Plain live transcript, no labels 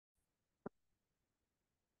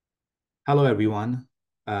Hello, everyone.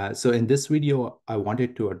 So in this video, I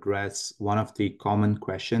wanted to address one of the common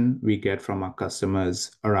questions we get from our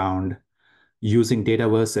customers around using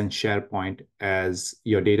Dataverse and SharePoint as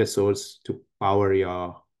your data source to power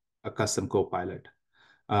your a custom Copilot.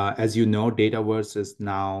 As you know, Dataverse is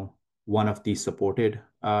now one of the supported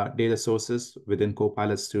data sources within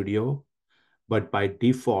Copilot Studio. But by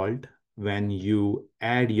default, when you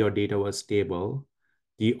add your Dataverse table,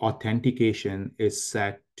 the authentication is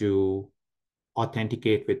set to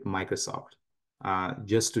authenticate with Microsoft.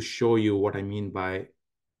 Just to show you what I mean by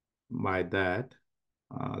that,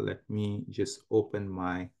 let me just open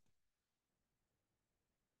my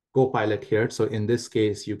Copilot here. So in this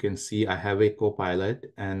case, you can see I have a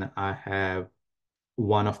Copilot and I have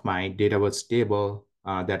one of my Dataverse table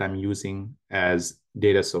that I'm using as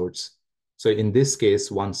data source. So in this case,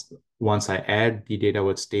 once I add the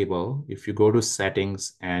Dataverse table, if you go to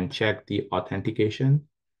settings and check the authentication,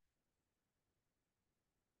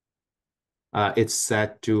 it's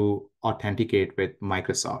set to authenticate with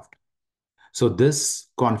Microsoft. So this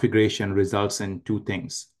configuration results in two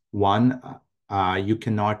things. One, you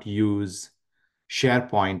cannot use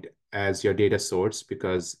SharePoint as your data source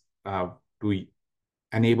because to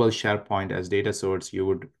enable SharePoint as data source, you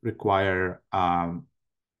would require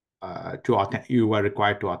you are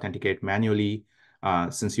required to authenticate manually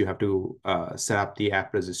since you have to set up the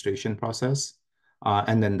app registration process.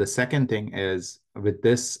 And then the second thing is with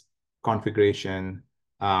this configuration,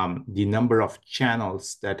 the number of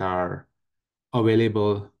channels that are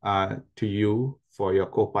available to you for your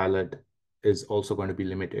Copilot is also going to be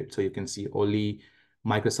limited. So you can see only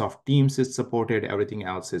Microsoft Teams is supported, everything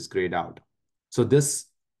else is grayed out. So this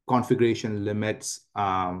configuration limits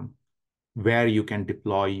where you can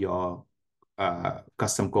deploy your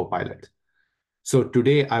custom Copilot. So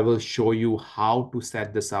today I will show you how to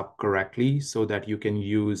set this up correctly so that you can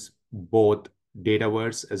use both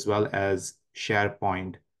Dataverse as well as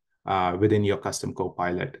SharePoint within your custom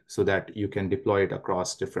Copilot so that you can deploy it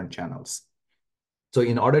across different channels. So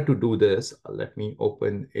in order to do this, let me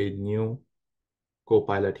open a new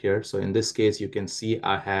Copilot here. So in this case, you can see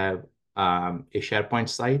I have a SharePoint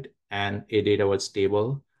site and a Dataverse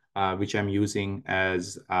table, which I'm using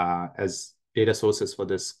as data sources for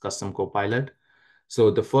this custom Copilot.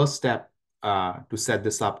 So the first step to set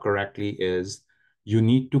this up correctly is you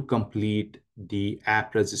need to complete the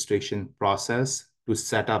app registration process to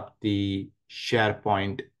set up the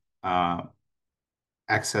SharePoint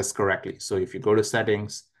access correctly. So if you go to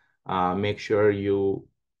settings, make sure you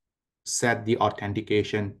set the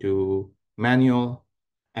authentication to manual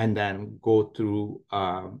and then go through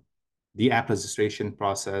the app registration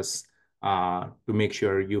process to make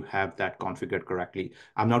sure you have that configured correctly.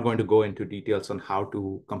 I'm not going to go into details on how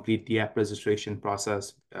to complete the app registration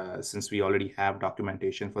process since we already have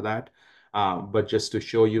documentation for that. But just to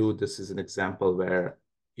show you, this is an example where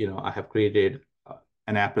I have created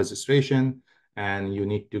an app registration and you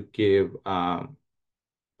need to give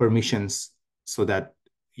permissions so that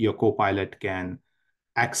your Copilot can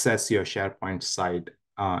access your SharePoint site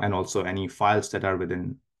and also any files that are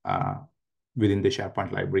within the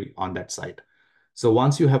SharePoint library on that site. So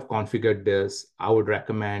once you have configured this, I would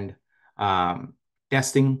recommend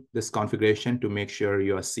testing this configuration to make sure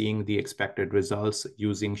you are seeing the expected results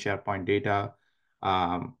using SharePoint data.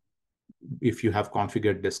 If you have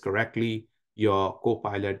configured this correctly, your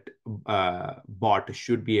Copilot bot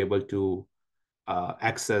should be able to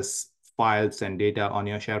access files and data on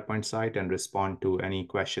your SharePoint site and respond to any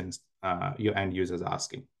questions your end users are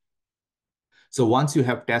asking. So once you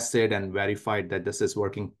have tested and verified that this is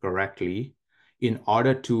working correctly, in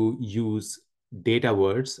order to use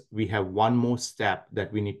Dataverse, we have one more step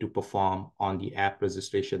that we need to perform on the app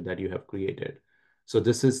registration that you have created. So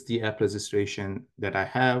this is the app registration that I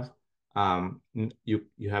have.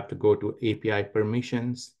 You have to go to API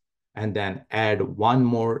permissions and then add one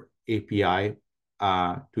more API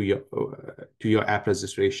to your app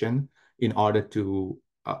registration in order to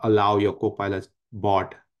allow your Copilot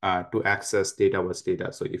bot to access Dataverse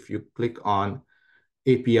data. So if you click on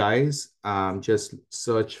APIs, just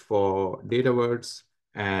search for Dataverse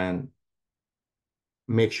and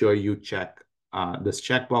make sure you check this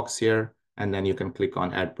checkbox here, and then you can click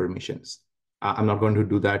on add permissions. I'm not going to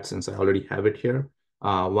do that since I already have it here.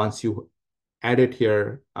 Once you add it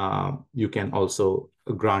here, you can also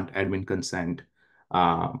grant admin consent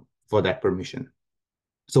for that permission.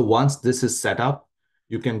 So once this is set up,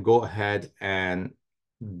 you can go ahead and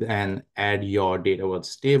then add your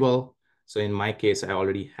Dataverse table. So in my case, I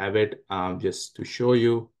already have it. Just to show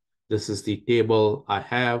you, this is the table I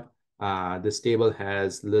have. This table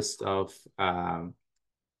has list of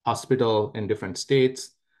hospital in different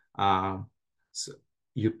states. So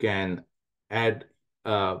you can add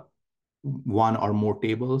one or more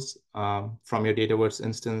tables from your Dataverse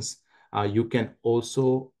instance. You can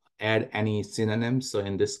also add any synonyms. So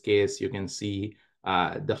in this case, you can see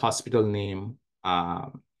the hospital name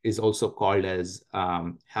is also called as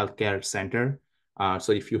healthcare center.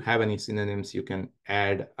 So if you have any synonyms, you can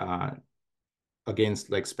add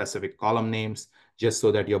against like specific column names, just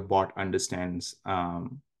so that your bot understands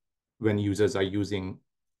when users are using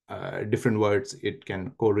different words, it can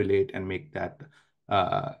correlate and make that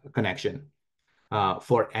connection.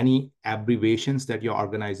 For any abbreviations that your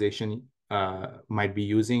organization might be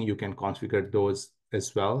using, you can configure those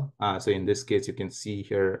as well. So in this case, you can see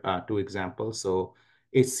here two examples. So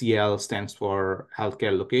HCL stands for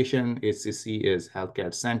healthcare location. HCC is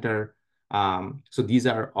healthcare center. So these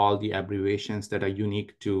are all the abbreviations that are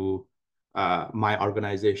unique to my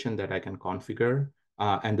organization that I can configure.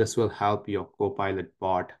 And this will help your Copilot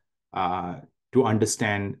bot to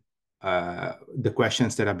understand the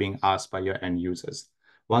questions that are being asked by your end users.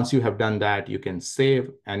 Once you have done that, you can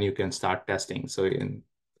save and you can start testing. So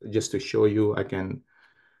just to show you, I can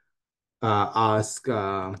ask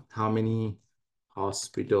how many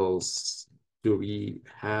hospitals do we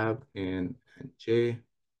have in NJ?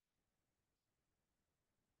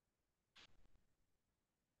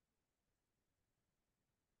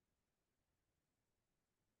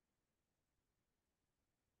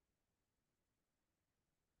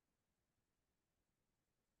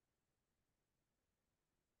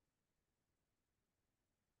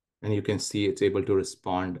 And you can see it's able to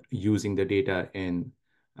respond using the data in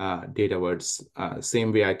Dataverse.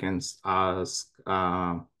 Same way I can ask,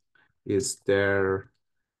 is there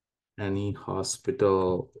any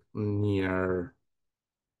hospital near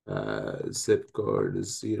zip code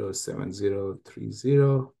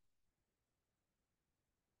 07030?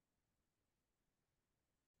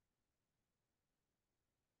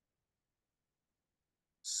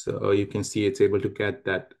 So you can see it's able to get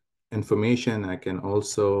that information. I can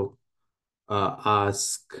also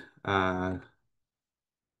ask, can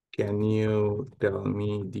you tell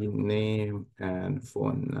me the name and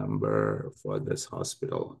phone number for this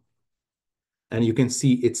hospital? And you can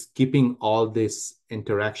see it's keeping all this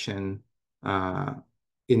interaction in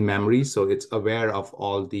memory. So it's aware of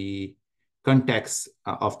all the context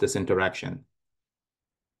of this interaction.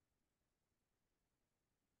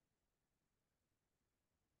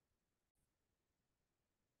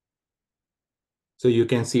 So you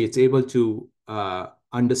can see it's able to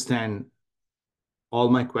understand all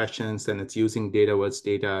my questions, and it's using Dataverse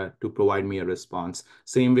data to provide me a response.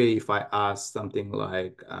 Same way, if I ask something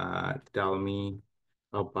like, tell me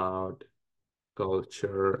about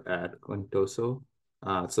culture at Contoso.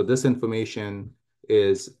 So this information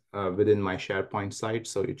is within my SharePoint site,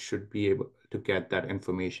 so it should be able to get that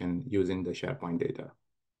information using the SharePoint data.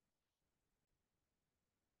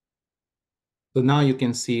 So now you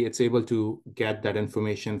can see it's able to get that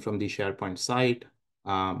information from the SharePoint site.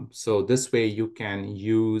 So this way you can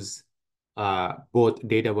use both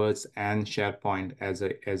Dataverse and SharePoint as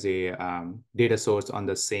a data source on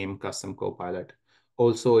the same custom Copilot.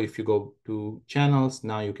 Also, if you go to channels,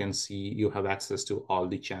 now you can see you have access to all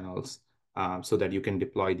the channels so that you can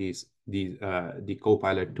deploy the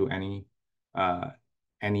Copilot to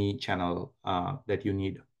any channel that you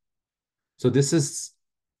need. So this is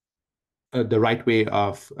the right way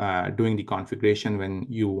of doing the configuration when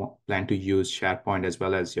you plan to use SharePoint as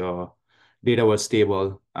well as your Dataverse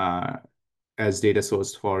table as data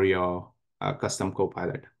source for your custom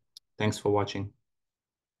Copilot. Thanks for watching.